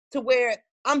now to where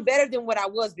I'm better than what I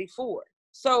was before.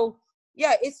 So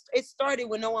Yeah, it started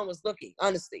when no one was looking,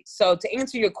 honestly. So to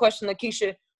answer your question,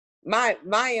 LaKitia, my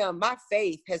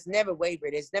faith has never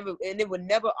wavered. And it would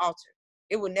never alter.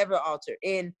 It would never alter.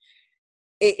 And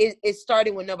it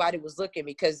started when nobody was looking,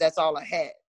 because that's all I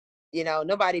had. You know,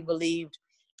 nobody believed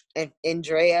in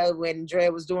Andrea when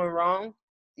Andrea was doing wrong.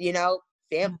 You know,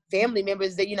 family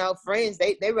members, that, you know, friends,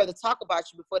 they rather talk about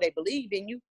you before they believe in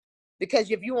you,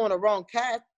 because if you're on a wrong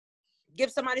path,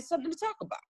 give somebody something to talk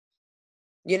about.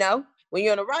 You know, when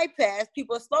you're on the right path,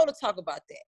 people are slow to talk about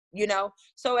that. You know,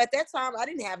 so at that time, I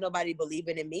didn't have nobody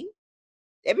believing in me.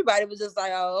 Everybody was just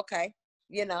like, oh, okay,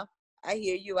 you know, I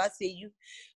hear you, I see you.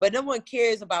 But no one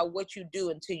cares about what you do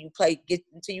until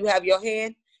until you have your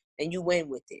hand and you win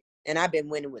with it. And I've been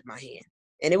winning with my hand.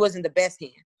 And it wasn't the best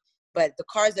hand, but the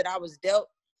cards that I was dealt,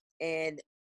 and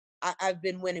I've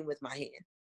been winning with my hand.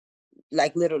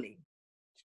 Like, literally.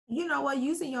 You know what?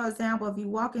 Using your example, if we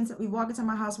walk into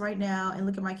my house right now and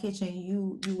look at my kitchen,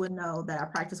 you would know that I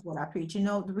practice what I preach. You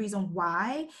know, the reason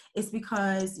why is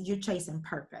because you're chasing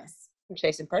purpose. I'm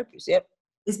chasing purpose. Yep.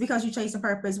 It's because you're chasing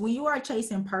purpose. When you are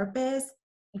chasing purpose,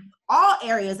 all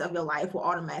areas of your life will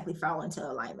automatically fall into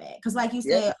alignment. Because like you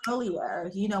said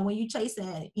earlier, you know, when you're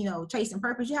chasing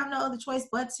purpose, you have no other choice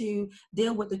but to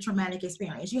deal with the traumatic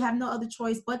experience. You have no other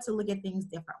choice but to look at things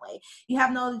differently. You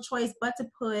have no other choice but to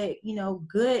put, you know,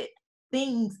 good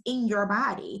things in your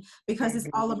body, because it's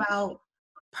all about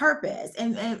purpose.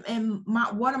 And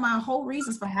one of my whole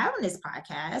reasons for having this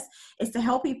podcast is to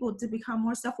help people to become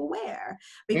more self-aware,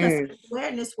 because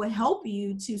awareness will help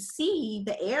you to see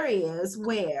the areas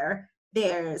where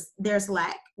there's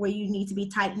lack, where you need to be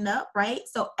tightened up, right?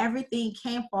 So everything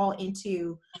can fall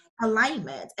into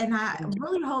alignment. And I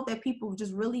really hope that people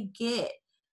just really get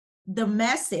the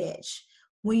message.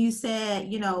 When you said,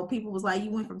 you know, people was like,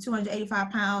 you went from 285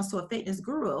 pounds to a fitness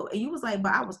guru, and you was like,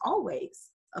 but I was always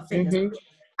a fitness guru.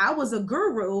 I was a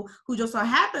guru who just so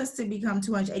happens to become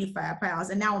 285 pounds,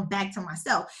 and now I'm back to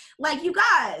myself. Like, you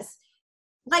guys,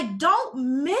 like,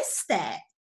 don't miss that.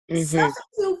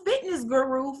 Substitute fitness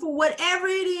guru for whatever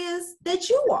it is that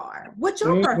you are, what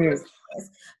your purpose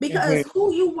is. Because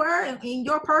who you were and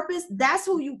your purpose, that's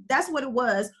what it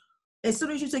was as soon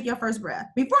as you took your first breath.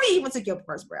 Before you even took your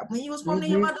first breath, when you was from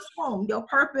your mother's womb, your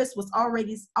purpose was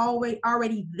already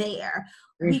there.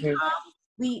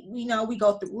 We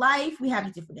go through life, we have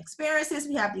these different experiences,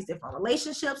 we have these different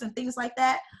relationships and things like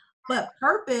that, but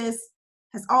purpose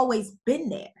has always been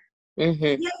there.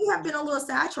 Yeah, you have been a little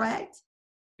sidetracked.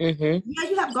 Yeah,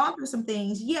 you have gone through some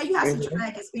things. Yeah, you have some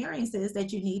traumatic experiences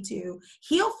that you need to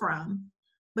heal from,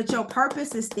 but your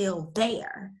purpose is still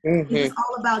there. It's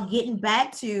all about getting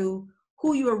back to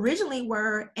who you originally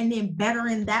were and then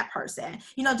bettering that person.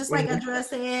 You know, just like Andrea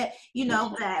said, you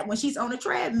know, that when she's on a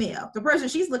treadmill, the person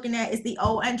she's looking at is the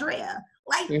old Andrea.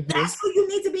 Like, that's who you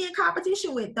need to be in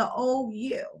competition with, the old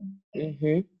you.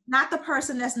 Not the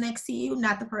person that's next to you,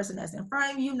 not the person that's in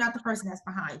front of you, not the person that's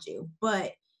behind you,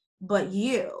 but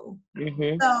you.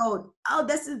 So,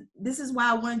 this is why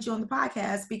I wanted you on the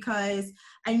podcast, because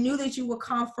I knew that you would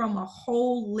come from a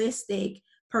holistic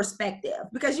perspective.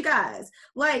 Because you guys,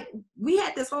 like, we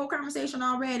had this whole conversation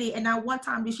already, and not one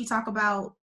time did she talk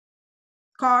about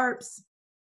carbs,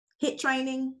 HIIT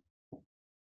training,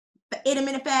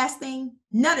 intermittent fasting,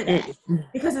 none of that,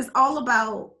 because it's all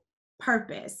about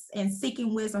purpose and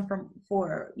seeking wisdom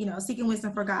for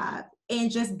God,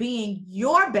 and just being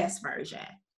your best version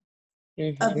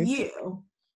of you,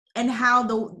 and how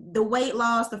the weight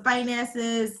loss, the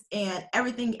finances, and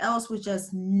everything else would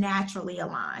just naturally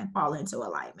fall into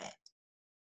alignment.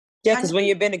 Yeah, because when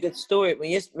you've been a good steward,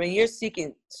 when you're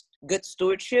seeking good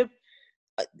stewardship,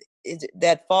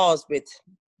 that falls with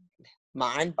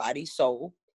mind, body,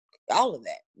 soul, all of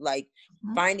that, like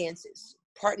finances,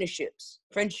 partnerships,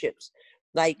 friendships.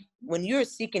 Like, when you're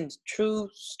seeking true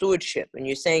stewardship and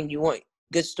you're saying you want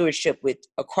good stewardship with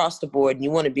across the board, and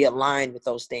you want to be aligned with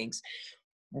those things,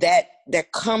 that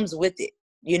comes with it,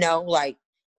 you know, like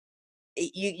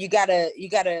you gotta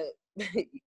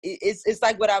it's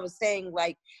like what I was saying,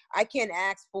 like, I can't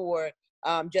ask for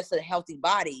just a healthy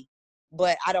body,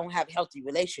 but I don't have healthy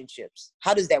relationships.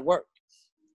 How does that work?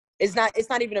 It's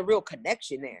not even a real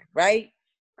connection there, right?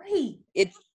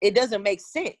 It doesn't make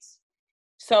sense.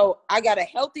 So I got a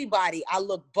healthy body, I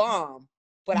look bomb,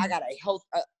 but I got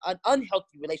an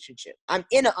unhealthy relationship. I'm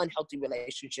in an unhealthy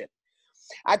relationship.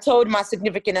 I told my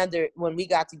significant other when we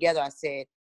got together, I said,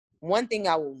 one thing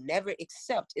I will never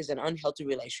accept is an unhealthy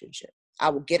relationship. I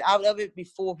will get out of it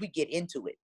before we get into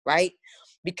it, right?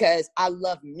 Because I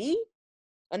love me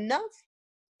enough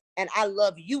and I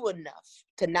love you enough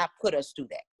to not put us through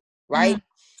that, right?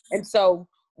 And so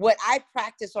what I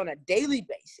practice on a daily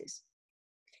basis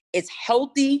It's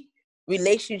healthy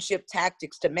relationship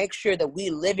tactics to make sure that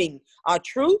we're living our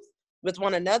truth with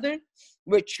one another.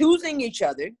 We're choosing each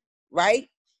other, right?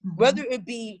 Mm-hmm. Whether it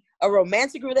be a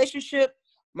romantic relationship,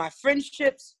 my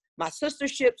friendships, my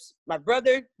sisterships, my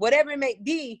brother, whatever it may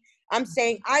be, I'm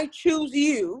saying I choose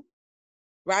you,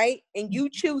 right? And you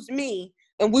choose me,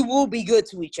 and we will be good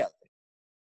to each other.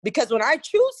 Because when I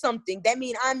choose something, that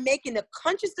means I'm making a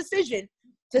conscious decision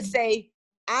to say,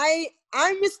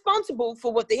 I'm responsible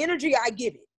for what the energy I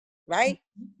give it, right?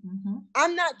 Mm-hmm.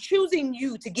 I'm not choosing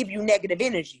you to give you negative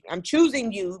energy. I'm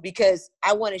choosing you because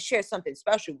I want to share something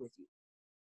special with you.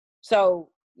 So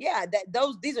yeah,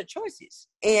 these are choices.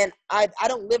 And I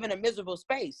don't live in a miserable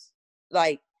space.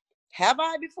 Like, have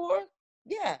I before?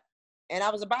 Yeah. And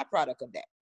I was a byproduct of that,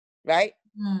 right?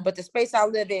 Mm. But the space I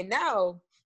live in now,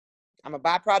 I'm a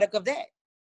byproduct of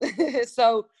that.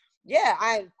 So yeah,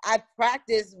 I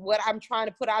practice what I'm trying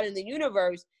to put out in the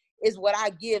universe is what I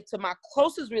give to my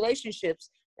closest relationships.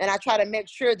 And I try to make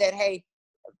sure that, hey,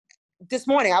 this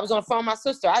morning I was on the phone with my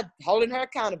sister. I holding her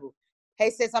accountable. Hey,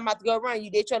 sis, I'm about to go run.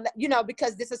 You did your,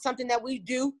 because this is something that we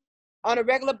do on a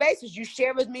regular basis. You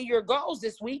share with me your goals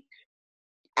this week.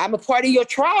 I'm a part of your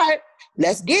tribe.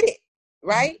 Let's get it,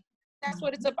 right? That's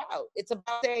what it's about. It's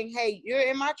about saying, hey, you're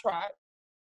in my tribe.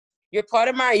 You're part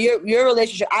of your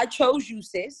relationship. I chose you,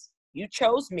 sis. You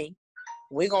chose me.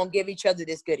 We're going to give each other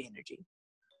this good energy.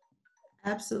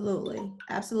 Absolutely.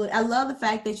 Absolutely. I love the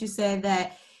fact that you said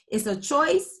that it's a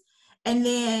choice. And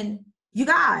then you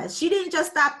guys, she didn't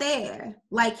just stop there.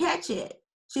 Like, catch it.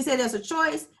 She said there's a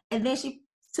choice. And then she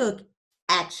took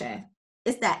action.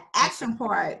 It's that action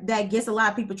part that gets a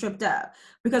lot of people tripped up,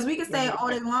 because we can say all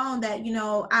day long that,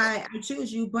 I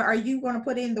choose you, but are you going to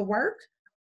put in the work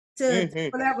for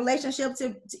that relationship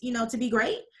to be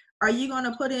great? Are you going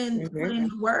to put in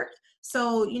the work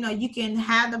so you can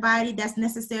have the body that's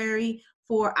necessary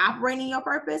for operating your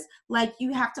purpose? Like,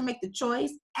 you have to make the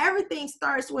choice. Everything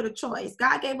starts with a choice.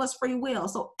 God gave us free will,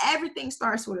 so everything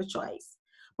starts with a choice.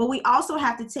 But we also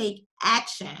have to take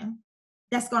action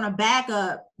that's going to back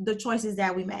up the choices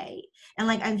that we made. And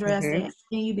like Andrea said,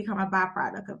 then you become a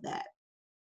byproduct of that.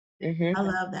 I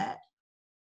love that.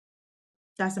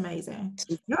 That's amazing.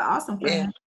 You're awesome,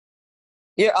 friend.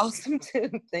 Yeah. You're awesome too.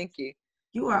 Thank you.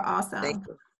 You are awesome. Thank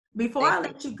you. Before I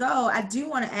let you go, I do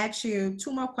want to ask you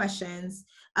 2 more questions.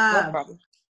 No problem.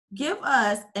 Give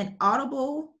us an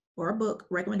Audible or a book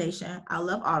recommendation. I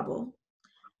love Audible.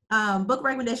 Book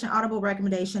recommendation, Audible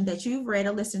recommendation that you've read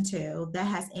or listened to that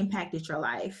has impacted your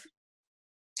life.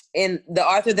 And the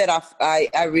author that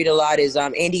I read a lot is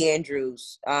Andy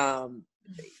Andrews.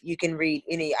 You can read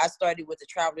any. I started with The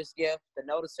Traveler's Gift, The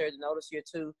Noticer, The Noticer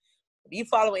 2. If you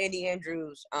follow Andy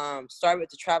Andrews, start with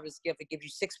The Traveler's Gift. It gives you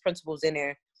 6 principles in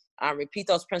there. Repeat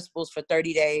those principles for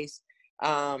 30 days.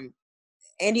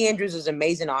 Andy Andrews is an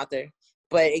amazing author,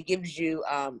 but it gives you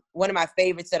one of my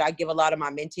favorites that I give a lot of my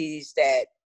mentees that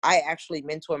I actually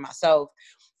mentor myself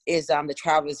is The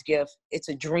Traveler's Gift. It's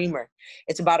a dreamer.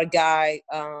 It's about a guy,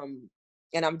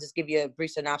 and I'm just give you a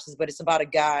brief synopsis, but it's about a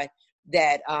guy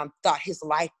that thought his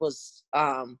life was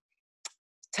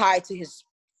tied to his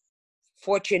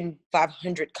Fortune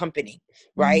 500 company,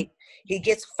 right? He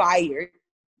gets fired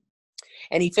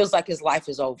and he feels like his life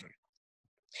is over.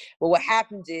 But what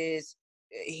happens is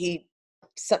you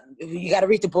got to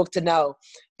read the book to know,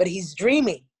 but he's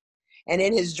dreaming. And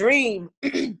in his dream,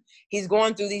 he's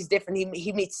going through these different,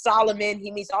 he meets Solomon,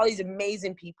 he meets all these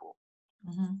amazing people.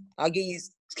 I'll give you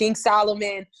King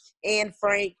Solomon, Anne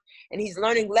Frank, and he's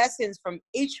learning lessons from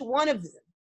each one of them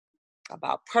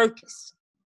about purpose.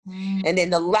 And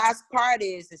then the last part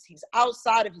is he's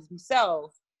outside of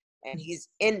himself and he's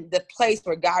in the place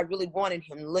where God really wanted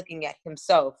him, looking at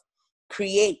himself,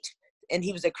 create. And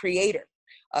he was a creator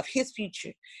of his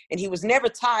future. And he was never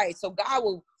tied. So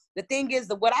the thing is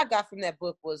that what I got from that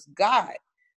book was God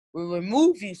will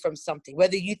remove you from something,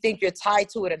 whether you think you're tied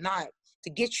to it or not,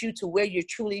 to get you to where you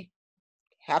truly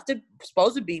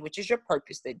supposed to be, which is your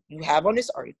purpose that you have on this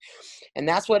earth. And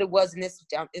that's what it was in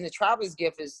the Traveler's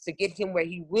Gift, is to get him where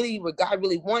God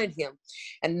really wanted him.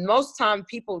 And most time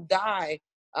people die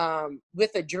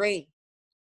with a dream.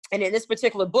 And in this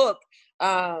particular book,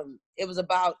 it was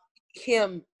about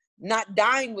him not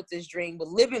dying with this dream, but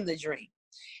living the dream.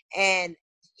 And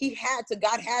God had to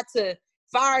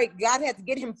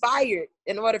get him fired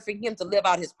in order for him to live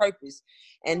out his purpose.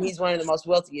 And he's one of the most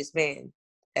wealthiest men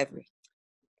ever.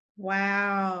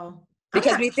 Wow.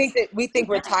 Because we think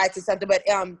we're tied to something, but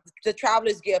The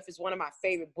Traveler's Gift is one of my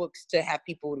favorite books to have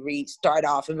people read, start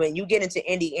off. And when you get into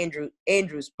Andy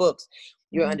Andrews' books,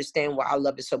 you'll understand why I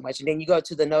love it so much. And then you go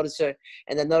to The Noticer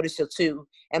and The Noticer 2.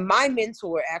 And my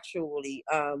mentor actually,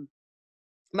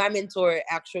 my mentor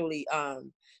actually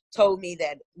told me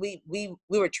that we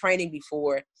were training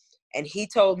before, and he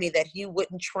told me that he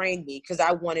wouldn't train me because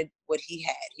I wanted what he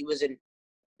had. He was an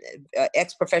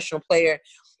ex-professional player,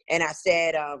 and I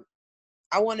said,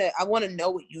 I want to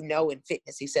know what you know in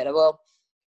fitness. He said, well,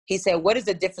 what is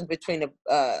the difference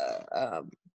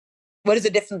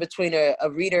between a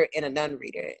reader and a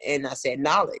non-reader? And I said,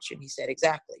 knowledge. And he said,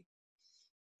 exactly.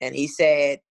 And he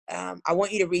said, I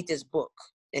want you to read this book.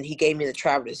 And he gave me The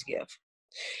Traveler's Gift.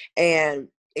 And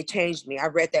it changed me. I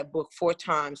read that book 4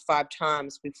 times, 5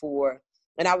 times before.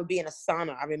 And I would be in a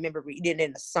sauna. I remember reading it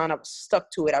in a sauna. I was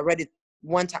stuck to it. I read it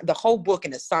one time, the whole book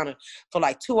in the sauna for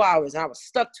like 2 hours. And I was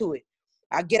stuck to it.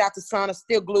 I get out the sauna,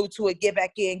 still glued to it, get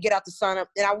back in, get out the sauna.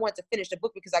 And I wanted to finish the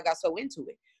book because I got so into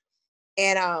it.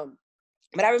 And,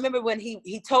 but I remember when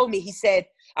he told me, he said,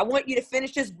 I want you to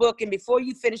finish this book. And before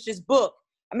you finish this book,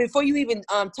 before you even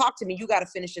talk to me, you got to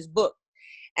finish this book.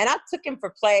 And I took him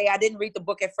for play. I didn't read the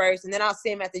book at first. And then I'll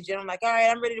see him at the gym. I'm like, all right,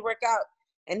 I'm ready to work out.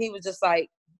 And he was just like,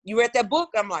 you read that book?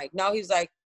 I'm like, no. He was like,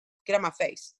 get out my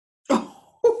face.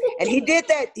 And he did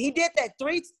that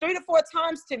 3 to 4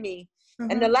 times to me.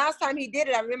 Mm-hmm. And the last time he did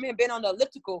it, I remember him being on the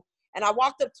elliptical. And I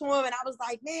walked up to him and I was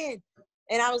like, man.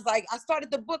 And I was like, I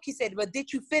started the book. He said, but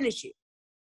did you finish it?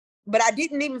 But I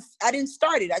didn't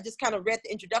start it. I just kind of read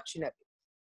the introduction of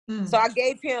it. Mm. So I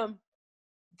gave him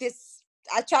this.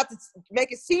 I tried to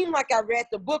make it seem like I read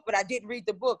the book, but I didn't read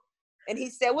the book. And he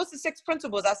said, what's the 6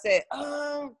 principles? I said,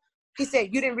 he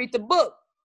said, you didn't read the book.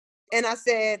 And I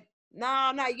said,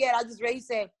 no, not yet. I just read. He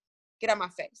said, get out my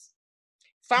face.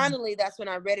 Finally, that's when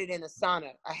I read it in a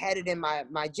sauna. I had it in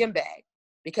my gym bag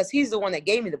because he's the one that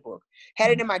gave me the book.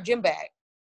 Had it in my gym bag.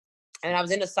 And I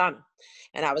was in the sauna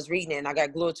and I was reading it and I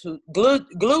got glued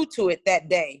to it that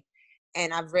day.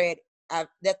 And I read a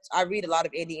lot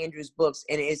of Andy Andrews books,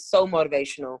 and it's so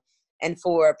motivational. And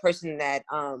for a person that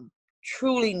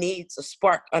truly needs a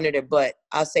spark under their butt,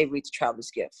 I'll say read The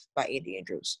Traveler's Gift by Andy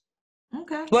Andrews.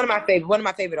 Okay. One of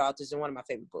my favorite authors and one of my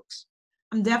favorite books.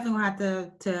 I'm definitely gonna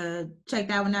have to check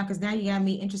that one out because now you got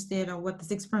me interested on what the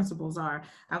 6 principles are.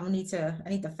 I need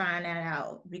to find that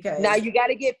out because now you got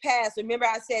to get past. Remember,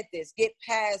 I said this. Get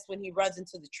past when he runs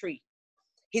into the tree.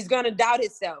 He's gonna doubt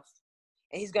himself,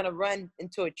 and he's gonna run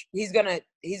into a.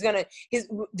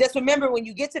 Just remember when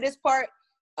you get to this part,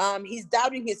 he's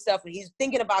doubting himself and he's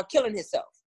thinking about killing himself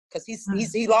because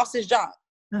he lost his job.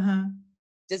 Uh-huh.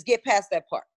 Just get past that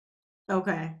part.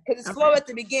 Okay. Because it's slow at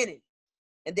the beginning.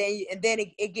 And then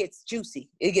it gets juicy.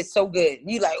 It gets so good.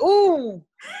 You like, ooh,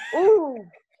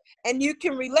 and you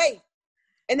can relate.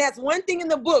 And that's one thing in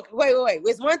the book. Wait.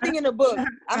 There's one thing in the book.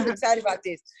 I'm excited about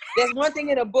this. There's one thing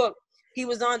in the book. He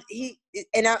was on.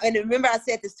 And remember I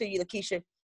said this to you, LaKitia.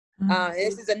 Mm-hmm.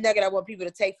 This is a nugget I want people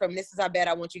to take from. This is how bad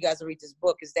I want you guys to read this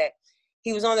book. Is that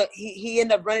he was on he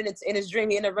ended up running in his dream.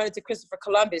 He ended up running to Christopher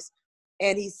Columbus,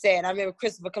 and he said, I remember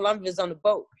Christopher Columbus was on the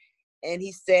boat, and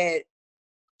he said.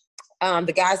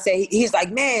 The guy said, he's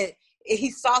like, man,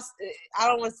 he saw, I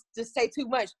don't want to say too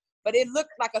much, but it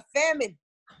looked like a famine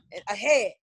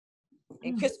ahead.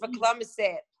 And Christopher Columbus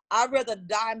said, I'd rather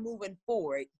die moving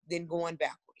forward than going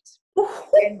backwards.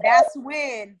 And that's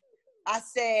when I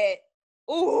said,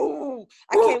 ooh,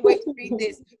 I can't wait to read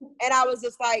this. And I was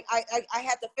just like, I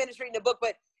had to finish reading the book,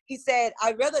 but he said,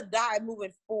 I'd rather die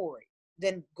moving forward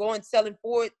than selling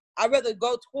forward. I'd rather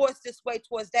go towards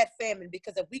that famine,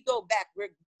 because if we go back,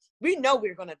 we know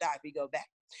we're going to die if we go back.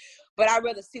 But I'd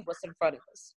rather see what's in front of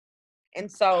us.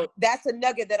 And so that's a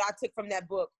nugget that I took from that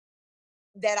book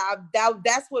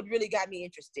that's what really got me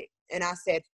interested. And I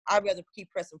said, I'd rather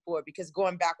keep pressing forward, because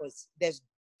going backwards, there's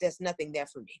nothing there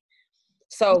for me.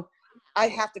 So I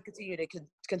have to continue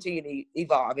to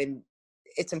evolve. And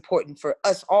it's important for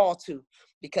us all to,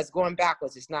 because going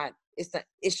backwards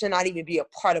it should not even be a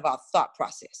part of our thought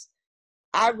process.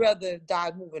 I'd rather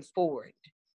die moving forward.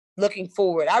 Looking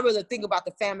forward. I rather think about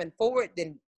the famine forward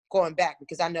than going back,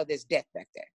 because I know there's death back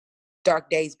there, dark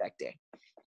days back there.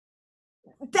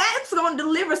 That's going to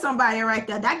deliver somebody right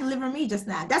there. That delivered me just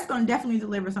now. That's going to definitely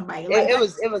deliver somebody. It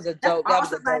was a dope. That was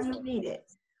somebody you needed.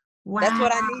 Wow. That's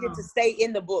what I needed to stay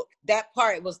in the book. That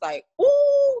part was like,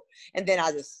 ooh, and then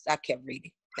I kept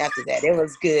reading after that. It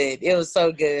was good. It was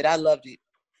so good. I loved it.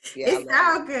 Yeah, it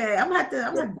sounds good. I'm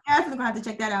definitely gonna have to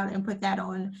check that out and put that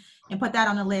on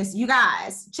the list. You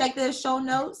guys, check the show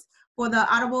notes for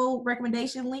the Audible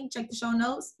recommendation link. Check the show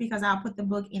notes, because I'll put the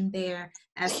book in there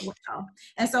as well.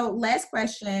 And so, last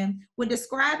question: when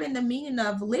describing the meaning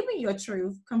of living your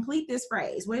truth, complete this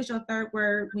phrase. What is your third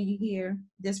word when you hear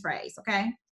this phrase?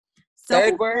 Okay.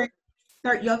 Third word.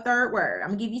 Your third word. I'm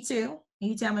gonna give you 2,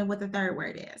 and you tell me what the third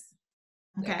word is.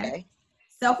 Okay.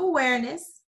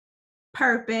 Self-awareness,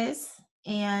 purpose,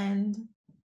 and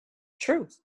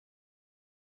truth.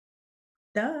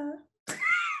 Duh.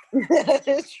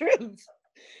 Truth.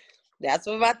 That's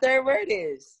what my third word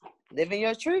is. Living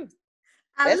your truth.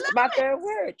 I That's love my it. third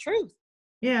word. Truth.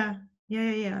 Yeah.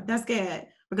 That's good.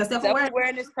 Because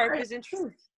Self-awareness, purpose, and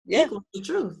truth. Yeah. Equals the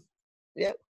truth.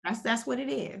 Yep. That's what it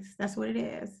is. That's what it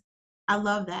is. I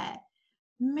love that.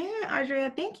 Man,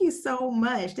 Andrea, thank you so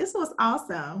much. This was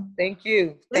awesome. Thank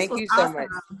you. Thank you so much.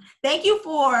 Thank you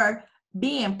for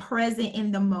being present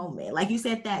in the moment. Like you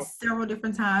said that several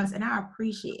different times, and I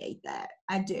appreciate that.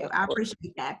 I do. I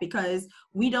appreciate that because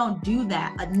we don't do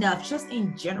that enough, just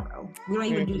in general. We don't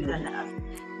even do that enough.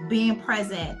 Being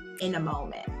present in the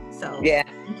moment. So yeah.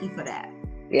 Thank you for that.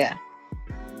 Yeah.